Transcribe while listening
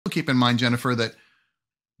Keep in mind, Jennifer, that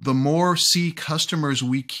the more C customers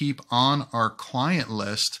we keep on our client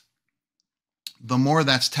list, the more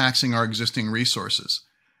that's taxing our existing resources.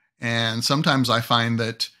 And sometimes I find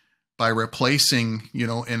that by replacing,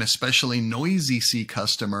 an especially noisy C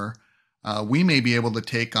customer, we may be able to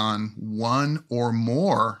take on one or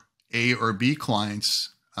more A or B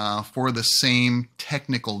clients for the same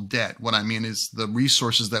technical debt. What I mean is the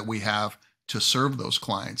resources that we have to serve those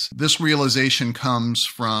clients. This realization comes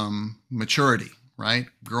from maturity, right?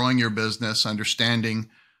 Growing your business, understanding,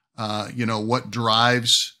 what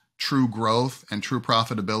drives true growth and true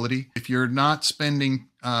profitability. If you're not spending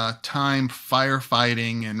time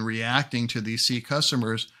firefighting and reacting to these C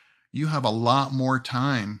customers, you have a lot more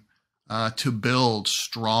time to build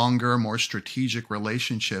stronger, more strategic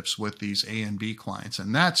relationships with these A and B clients.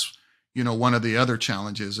 And that's, one of the other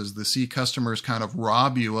challenges is the C customers kind of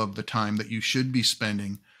rob you of the time that you should be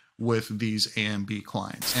spending with these A and B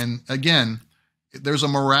clients. And again, there's a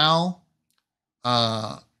morale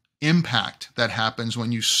impact that happens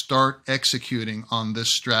when you start executing on this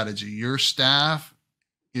strategy. Your staff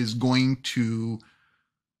is going to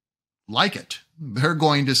like it. They're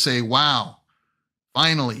going to say, wow,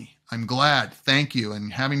 finally, I'm glad, thank you.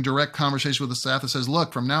 And having direct conversation with the staff that says,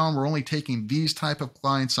 look, from now on, we're only taking these type of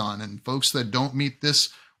clients on, and folks that don't meet this,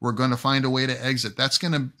 we're going to find a way to exit. That's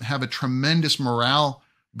going to have a tremendous morale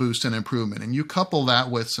boost and improvement. And you couple that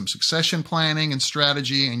with some succession planning and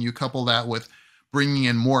strategy, and you couple that with bringing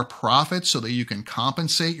in more profits so that you can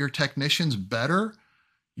compensate your technicians better,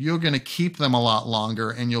 you're going to keep them a lot longer,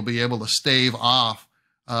 and you'll be able to stave off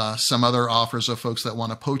some other offers of folks that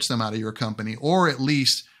want to poach them out of your company, or at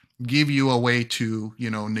least give you a way to,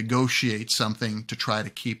 negotiate something to try to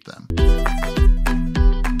keep them.